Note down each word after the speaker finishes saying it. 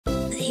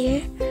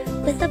here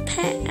with a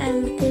pet.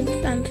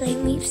 I'm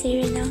playing Meep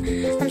right now.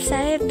 I'm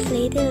sorry I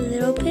played it a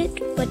little bit,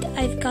 but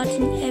I've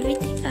gotten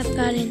everything. I've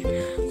gotten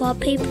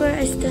wallpaper.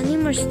 I still need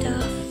more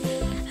stuff.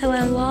 I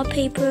got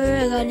wallpaper.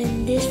 I got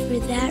in this for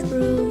that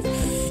room.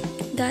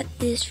 Got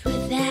this for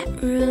that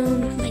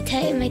room. My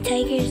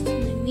tigers in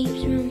my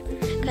Meep's room.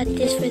 Got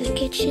this for the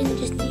kitchen.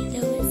 Just need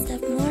a little bit of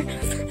stuff more.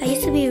 I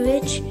used to be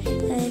rich,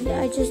 and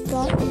I just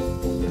got what I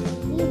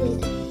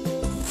needed,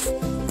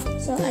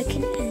 so I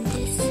can end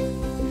this.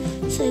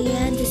 So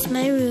yeah, this is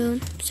my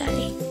room.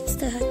 Sorry,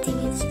 still have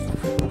things.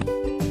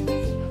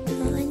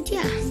 Oh, and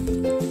yeah,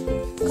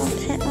 got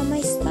pet all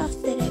my stuff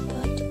that I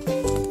bought.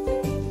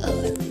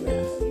 Oh, a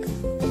rug.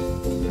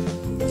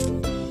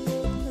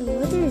 Oh,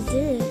 what is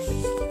this?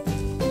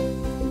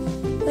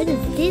 Where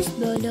does this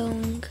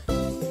belong? I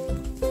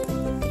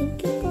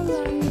think it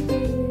belongs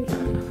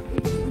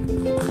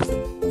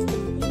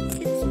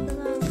here.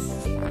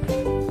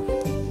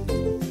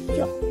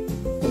 Yo,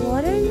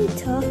 what are you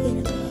talking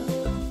about?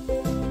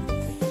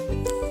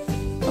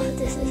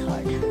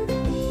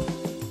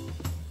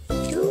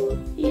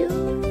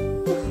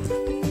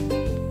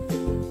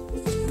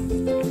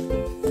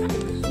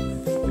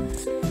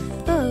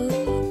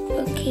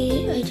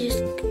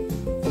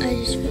 I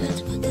just forgot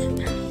to put that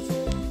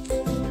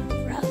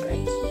rug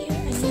right here. I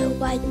need a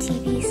wide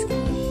TV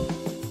screen.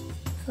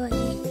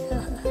 Funny.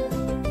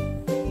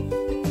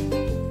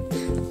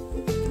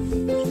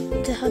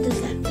 So how does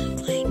that look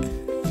like?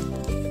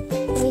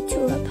 Way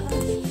too up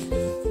high.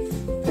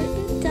 Bring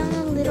it down a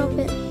little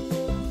bit.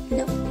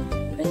 No.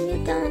 Bring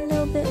it down a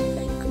little bit,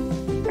 like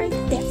right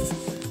there.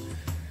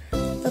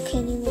 Okay,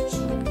 I need to make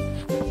sure.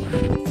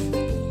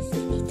 Yes, I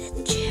need that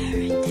chair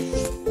right there.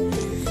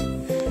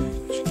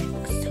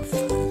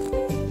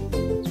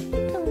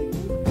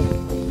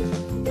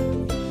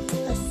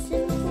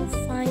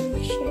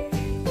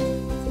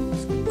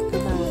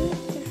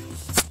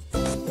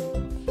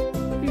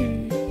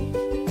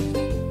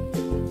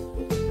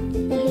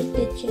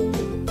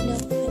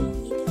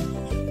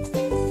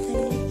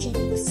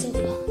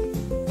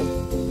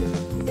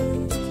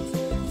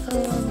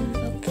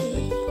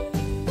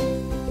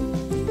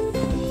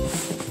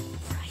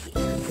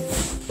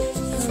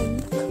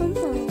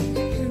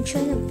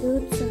 Trying to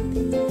build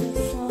something that I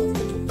saw.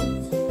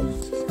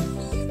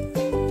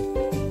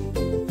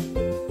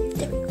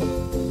 There we go.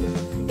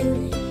 I'm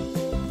doing it.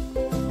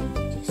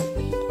 Just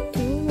need to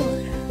do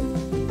water.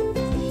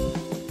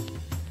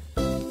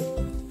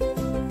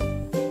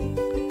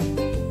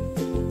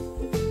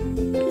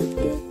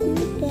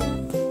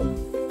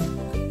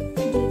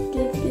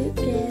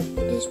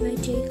 This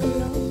might take a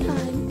long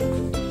time.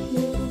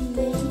 You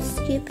may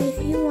skip if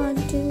you want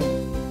to.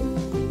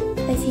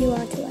 If you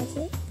want to, I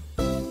said.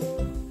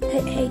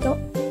 Hey,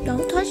 don't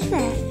touch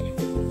that.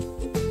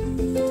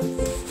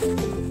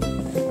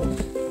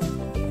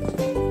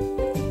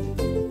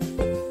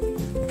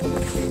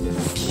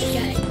 Okay,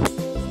 got it.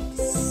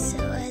 So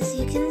as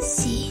you can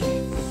see,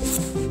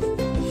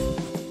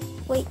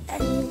 wait,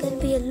 I'm gonna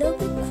be a little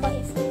bit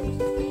quiet for a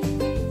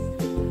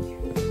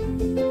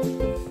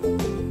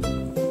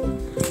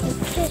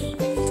second. Okay.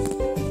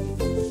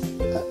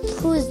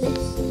 Who is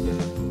this?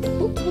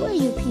 Who are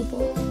you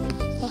people?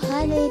 Oh,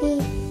 hi, lady.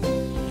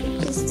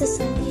 Just a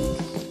second.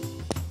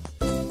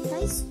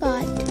 Nice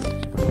spot.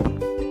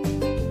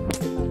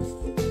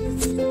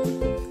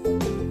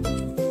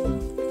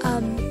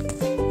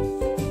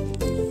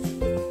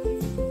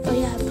 Oh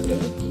yeah, I put it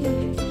in here.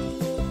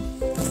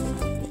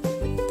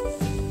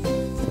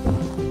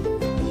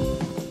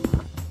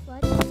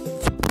 What?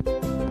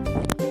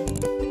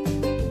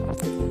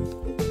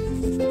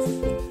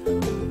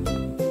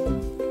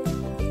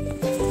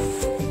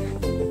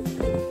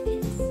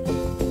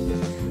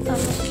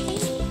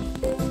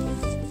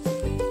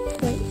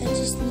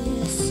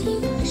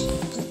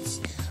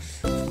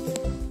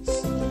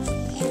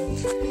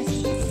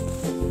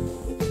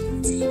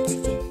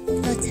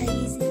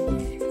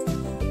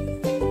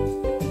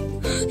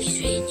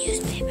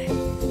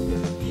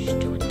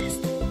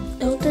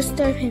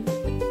 Disturb him.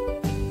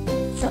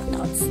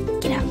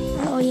 Don't get out.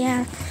 Oh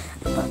yeah,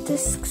 I bought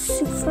this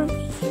soup for me,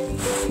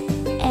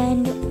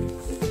 and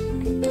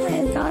I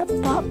got a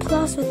pop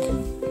glass with it.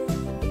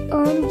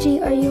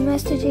 OMG, are you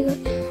Master Jacob?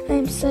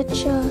 I'm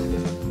such a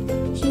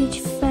huge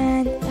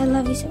fan. I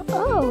love you so.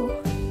 Oh,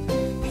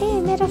 hey, I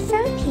met a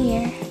fan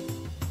here.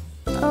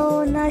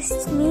 Oh,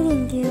 nice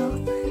meeting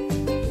you.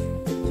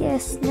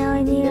 Yes, now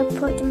I need to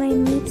put my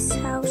Meep's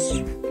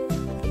house.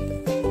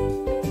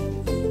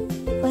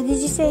 What did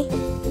you say?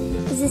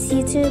 Is this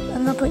YouTube?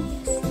 I'm gonna put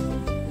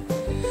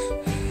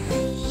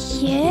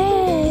yes.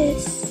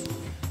 Yes!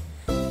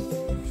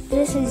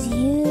 This is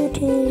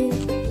YouTube.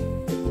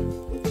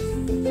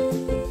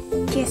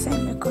 Yes,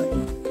 I'm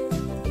recording.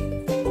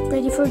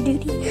 Ready for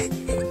duty.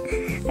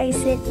 I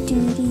said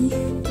duty.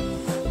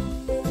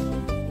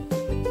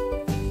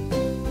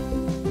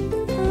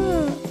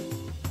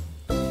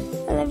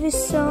 I love you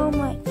so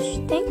much.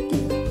 Thank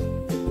you.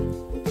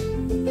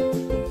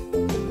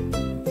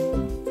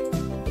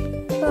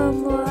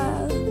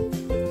 Wow.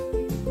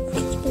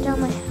 Get out of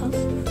my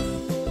house.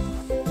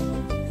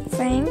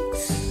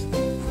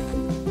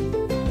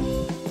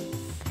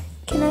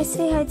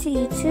 say hi to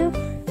YouTube?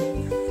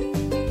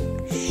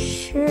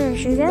 Sure,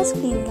 she's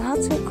asking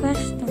lots of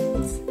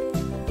questions.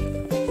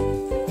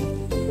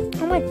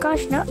 Oh my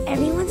gosh, now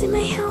everyone's in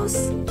my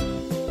house.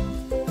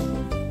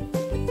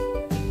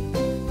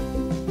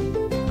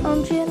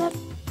 Gianna,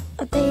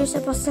 I thought you're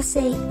supposed to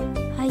say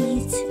hi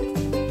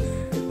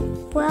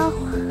YouTube. Well,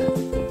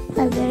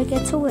 I better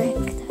get to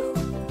work though.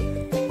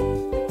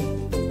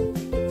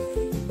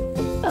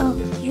 Oh,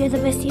 you're the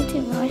best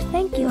YouTuber.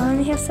 Thank you. I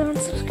only have 7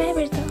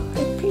 subscribers though. I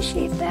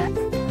appreciate that.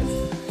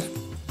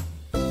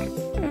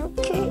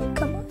 Okay,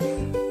 come on.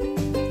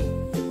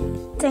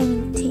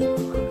 Dining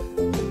table.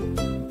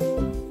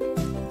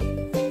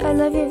 I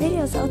love your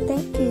videos. Oh,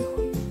 thank you.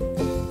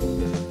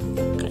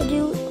 I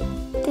do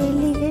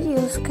daily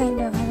videos,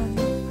 kind of. I don't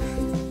know.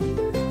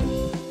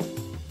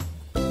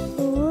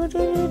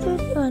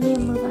 Oh, I need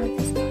to move out of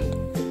this spot.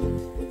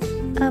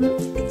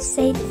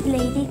 Say,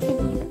 lady,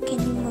 can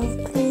you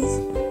move, please?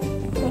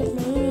 Wait,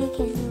 lady,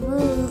 can you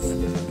move?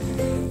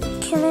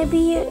 Can I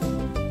be your...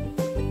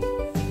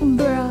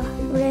 Bruh,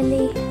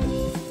 really?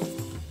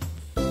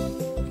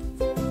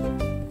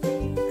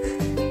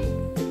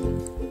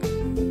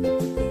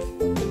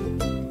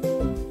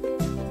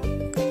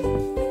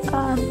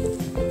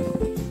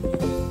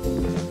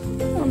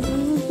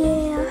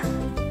 Yeah.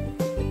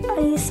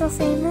 Are you so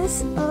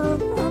famous?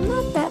 I'm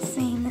not that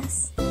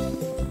famous.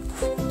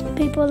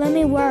 People, let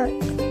me work.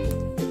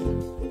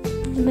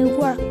 Let me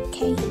work,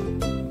 okay?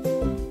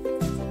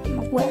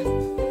 I'ma work.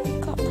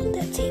 Go put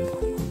that table.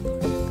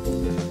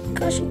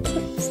 Gosh, I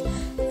can't.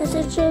 Let's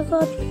check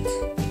out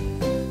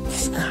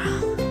this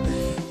girl.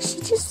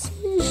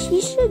 She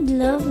should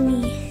love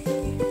me.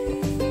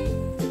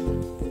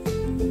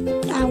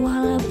 I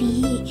wanna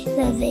be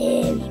the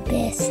very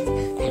best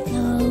that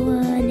no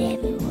one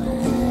ever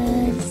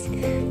was.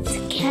 To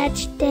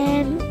catch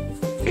them,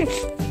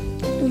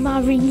 my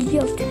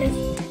relative,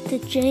 the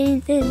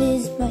dream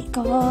is my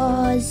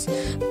cause.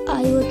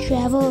 I will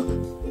travel.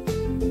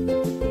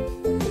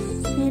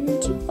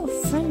 Send you a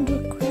friend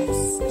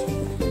request.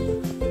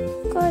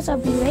 Guys, I'll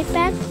be right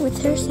back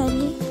with her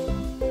sending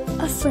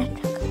a friend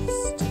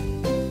request.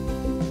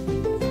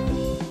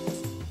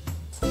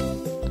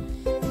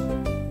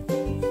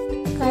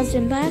 Guys,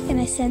 I'm back and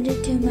I sent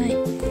it to my...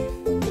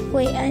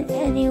 Wait,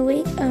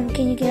 anyway,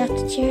 can you get off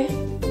the chair?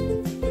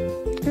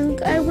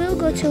 I will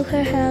go to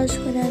her house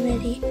when I'm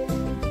ready.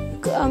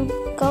 Go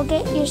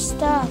get your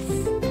stuff.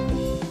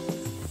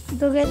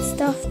 Go get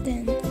stuff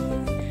then.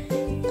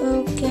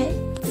 Go get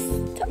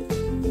stuff.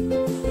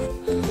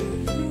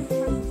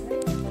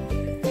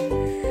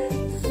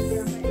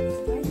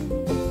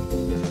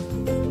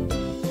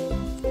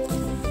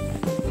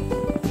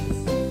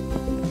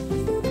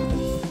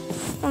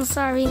 I'm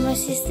sorry, my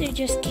sister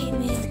just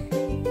came in.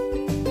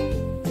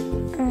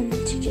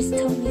 She just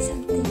told me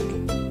something.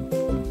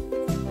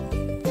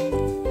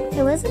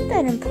 It wasn't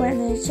that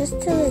important, it's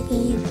just to the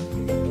game.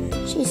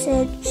 She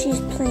said she's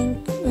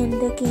playing in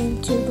the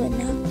game too, but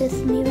not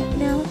with me right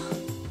now.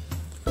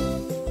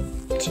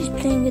 She's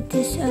playing with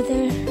this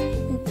other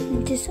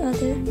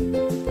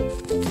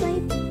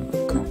type.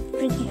 Come,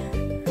 bring here.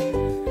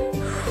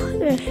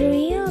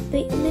 Hurry up,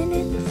 8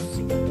 minutes.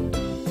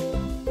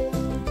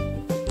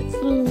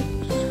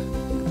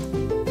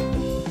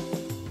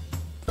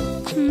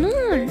 Come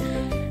on.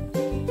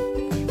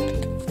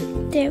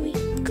 There we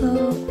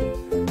go.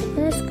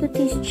 Let's scoot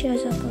these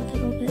chairs up a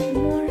little bit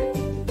more.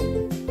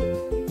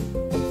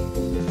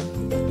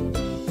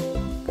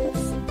 Let's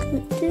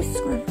scoot this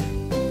one.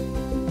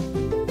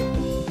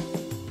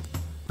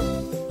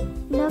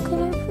 Now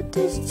can I put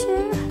this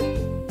chair?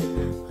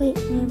 Wait,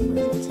 let me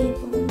move the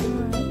table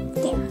right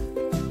there.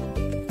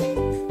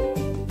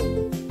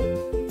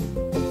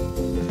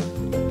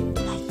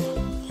 Like that.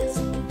 Yes,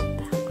 in the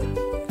background.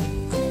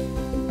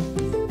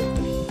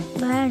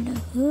 But I don't know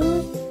who.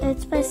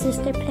 It's my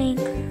sister playing,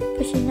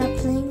 but she's not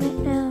playing right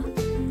now.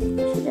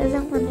 She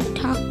doesn't want to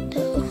talk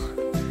though.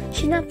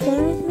 She's not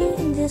playing with me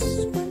in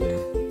this one.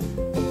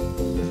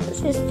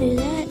 Let's just do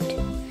that.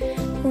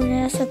 And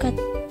I also got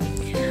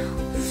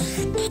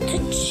the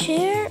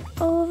chair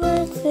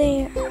over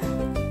there.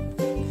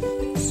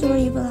 This is where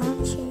you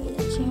belong, Cherry,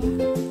 the chair.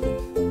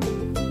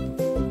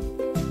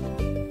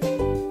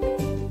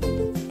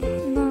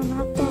 No,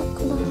 not that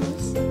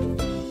close.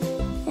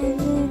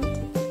 And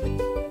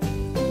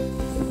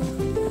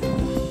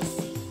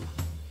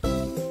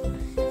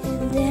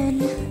then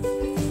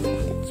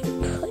let's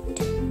put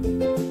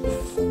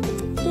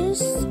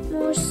this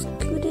more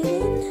scooted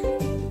in.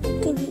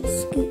 Can you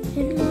scoot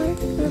in more a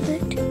little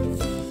bit?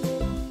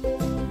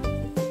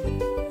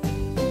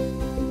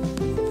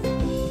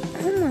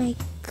 Oh my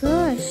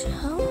gosh,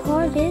 how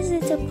hard is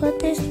it to put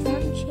this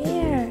one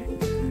chair?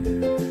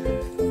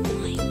 Oh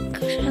my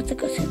gosh, I have to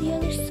go to the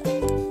other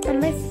side.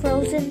 Am I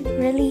frozen?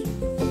 Really?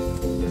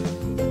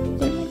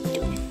 What am I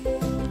doing?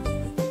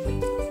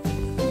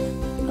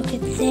 Okay,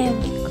 there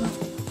we go.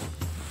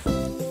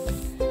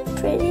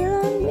 Pretty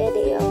long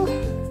video.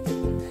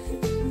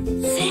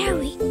 There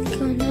we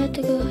go. Now I have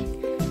to go.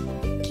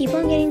 Keep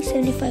on getting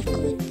 75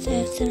 coins. I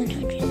have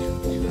 700 now.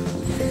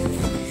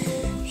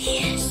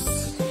 Yes!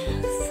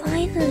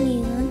 Finally,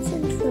 once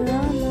and for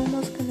all, I'm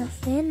almost gonna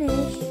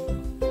finish.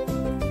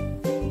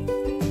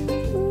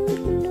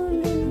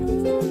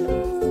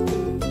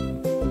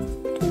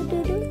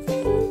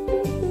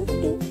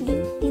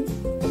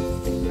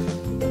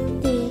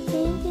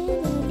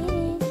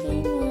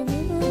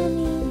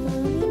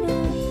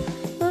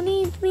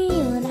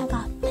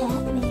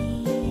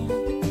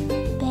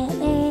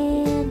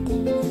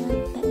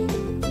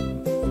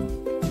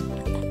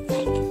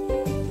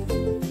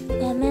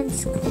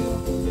 Batman's cool.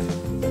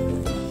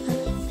 I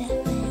like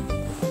Batman.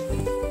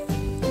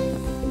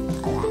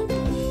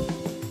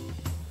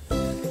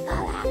 I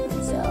like him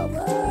so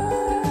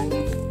much.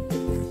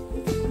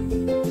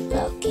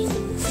 Okay.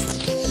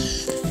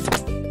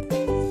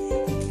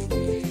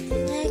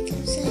 I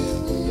can say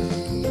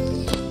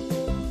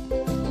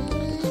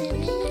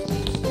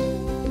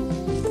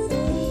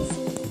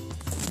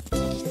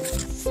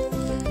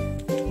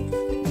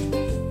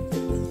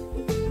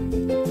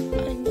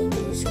I need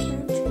this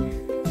counter.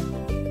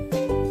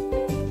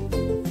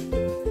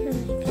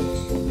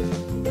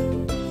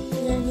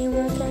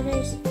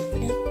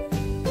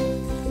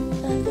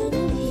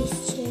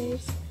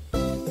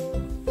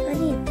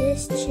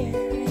 This chair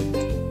right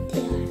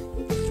there.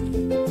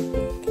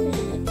 Can I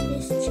have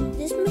this chair?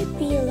 This might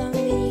be a long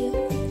video.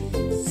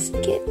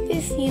 Skip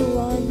if you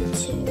want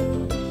to.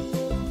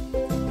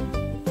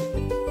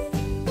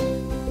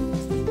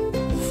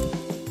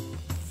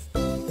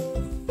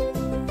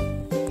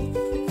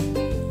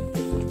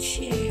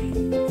 Chair.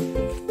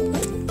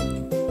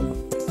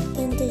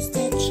 Then there's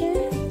that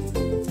chair.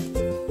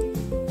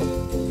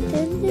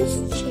 Then this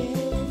chair.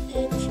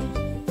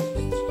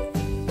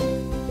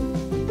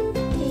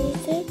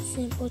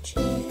 Simple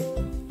chair.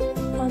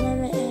 Oh, I'm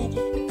gonna add it.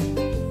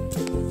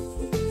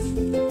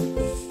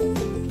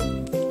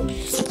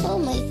 Oh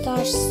my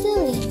gosh,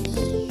 silly me.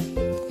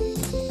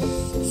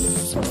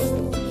 So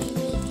many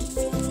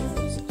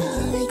details.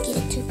 I get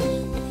to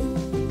paint.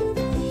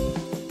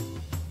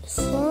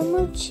 4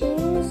 more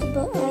chairs,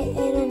 but I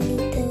don't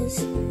need those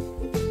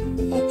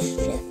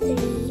extra 3.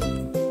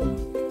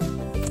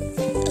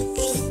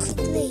 Okay,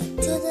 quickly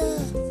to the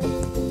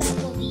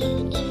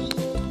Batmobile.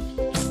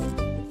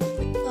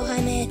 Oh, hi,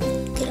 man.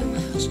 Get on my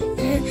house.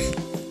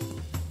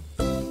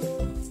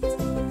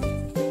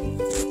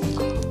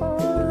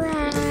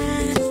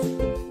 Alright.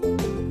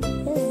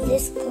 Where's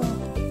this go?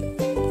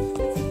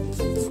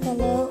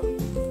 Hello?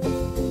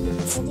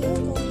 Are you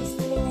going to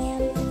the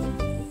lamp?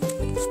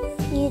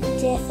 You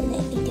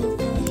definitely don't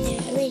go in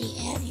there. I already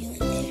have you in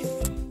there.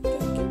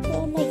 Then you go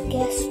in my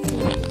guest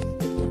room.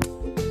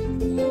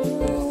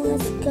 Anyone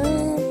wants to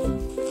come?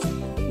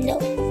 No.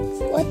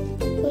 What?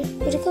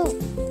 Where'd it go?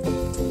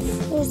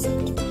 Where's it?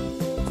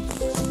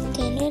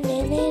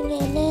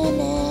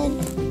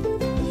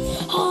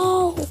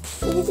 Oh,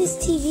 look at this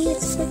TV,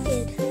 it's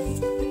crooked.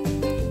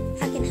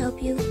 I can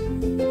help you.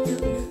 No,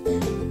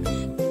 back.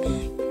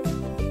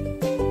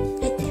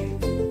 Right there.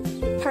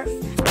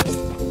 Perfect.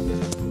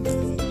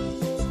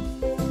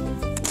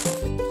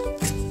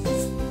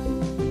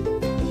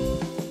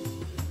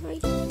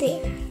 Right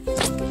there.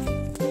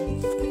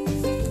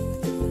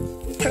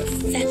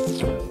 Perfect.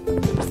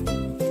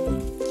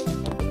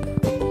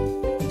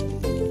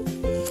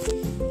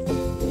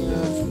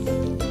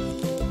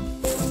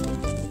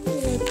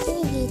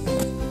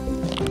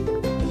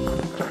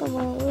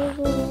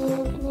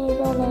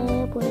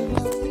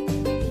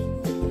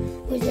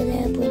 Where's the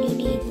lamp when you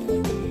need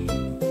one?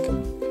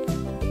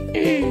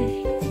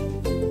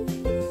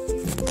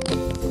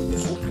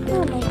 Oh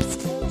my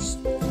gosh.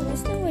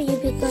 That's not where you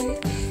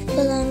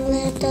belong,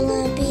 lamp, the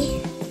lampy.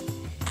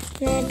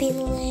 Lampy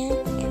the lamp.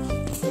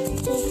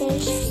 So I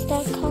should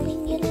start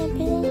calling you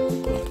lampy the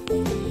lamp.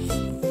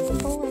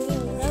 Oh, I need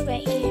a rug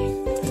right here.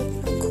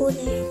 Look cool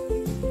there.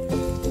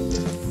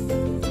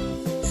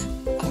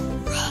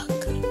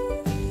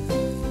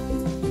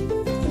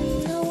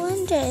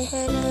 I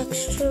had an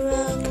extra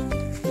rug.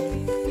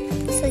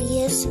 So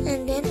yes,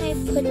 and then I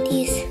put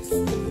these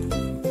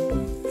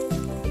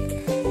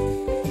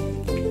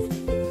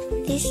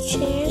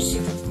chairs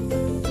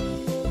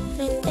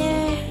right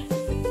there,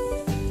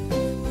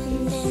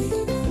 and then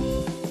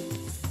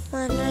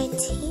one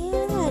right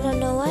here. I don't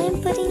know why I'm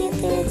putting it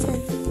there. It's an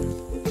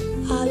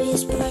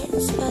obvious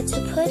spot to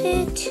put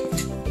it.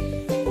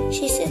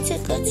 She said to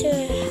go to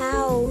her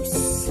house.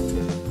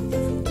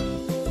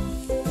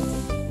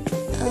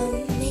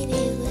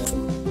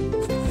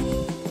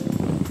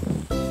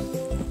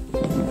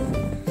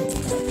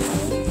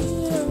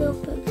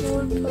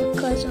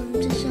 Because I'm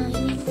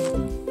designing.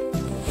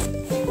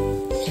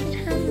 This should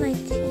have my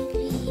TV,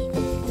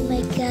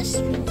 my guest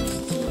room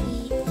TV.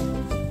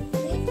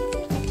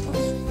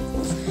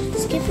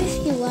 Skip if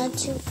you want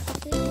to.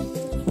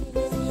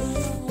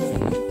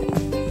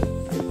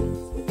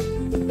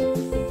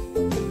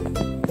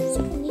 So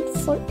I need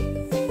 4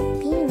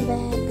 bean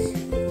bags.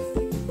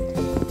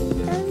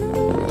 I don't know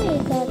why I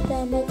got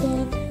them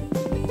again.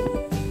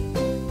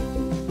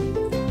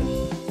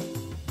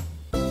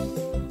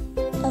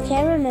 Okay, I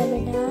remember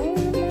now. I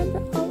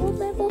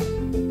remember.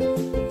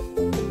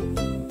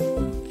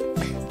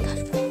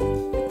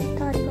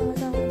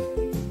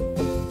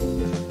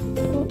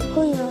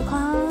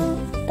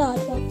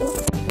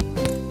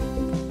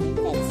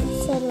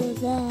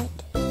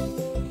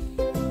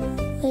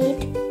 Wait.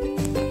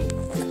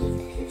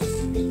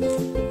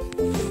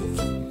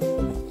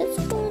 Let's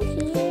go in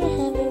here,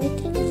 have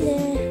everything in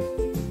there.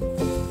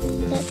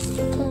 Let's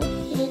go in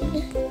here.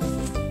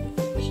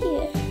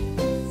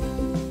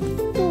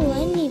 Oh, I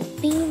need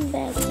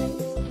beanbags right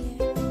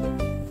here.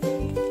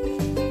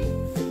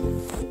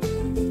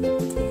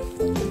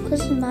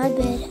 This is my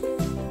bed.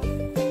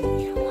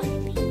 You don't want a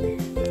beanbag.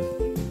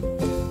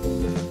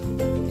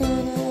 No,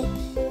 like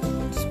that.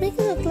 Just make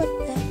it look like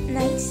that.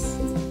 Nice.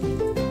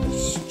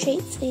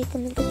 Straight so you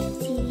can look at the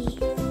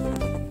TV.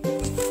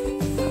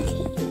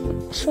 Okay.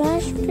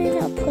 Trash bin,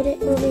 I'll put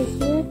it over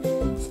here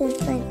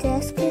since my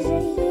desk is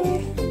right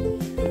here.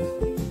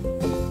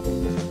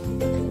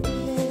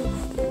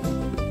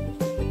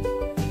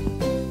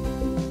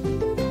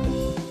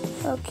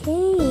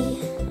 Okay.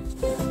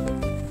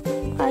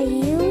 Are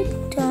you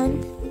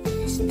done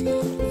this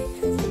thing?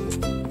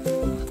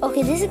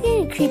 Okay, this is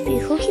getting creepy.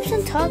 Who keeps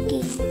on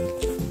talking?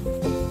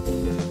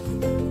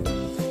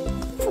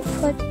 I'll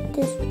put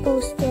this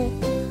poster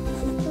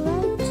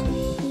right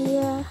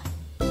here.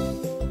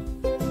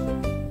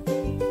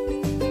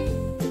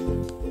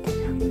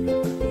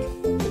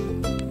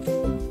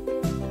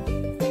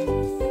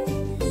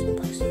 This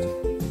poster.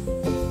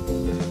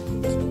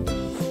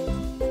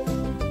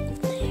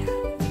 There.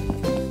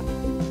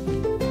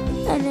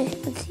 And as you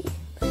can see,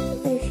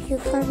 if you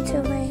come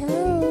to my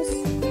house,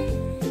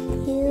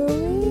 you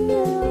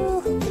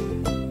will.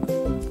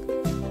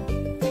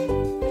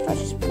 I'll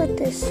just put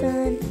this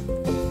on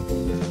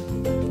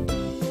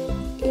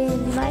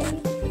in my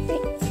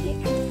right here.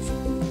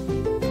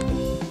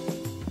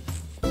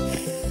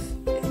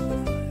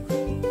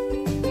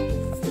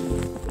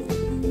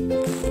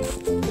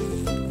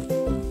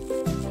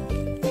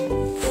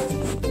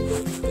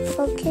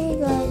 Okay,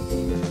 guys,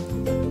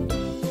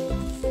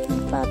 I'm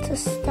about to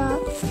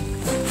stop.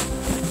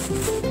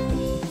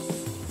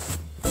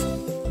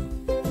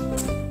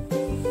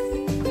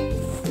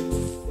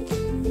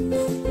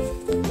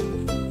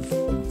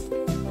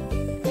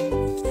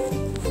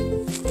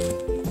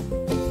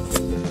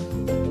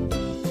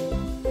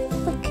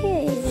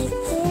 Okay, right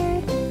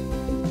there.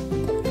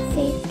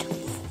 Favorite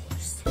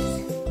forces.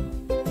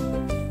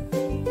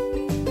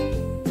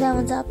 That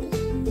one's up.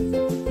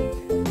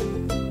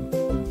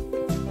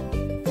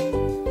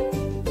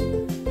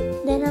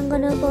 Then I'm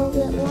gonna go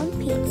get one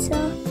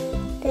pizza,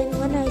 then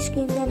one ice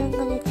cream, then I'm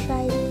gonna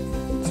try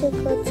to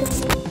go to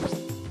Meep's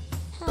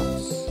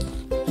house.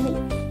 Wait,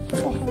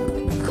 if I have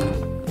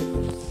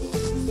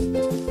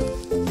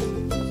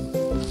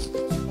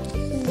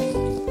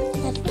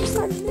I think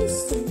I'm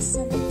missing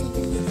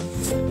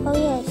something. Oh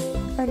yes,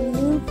 a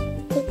new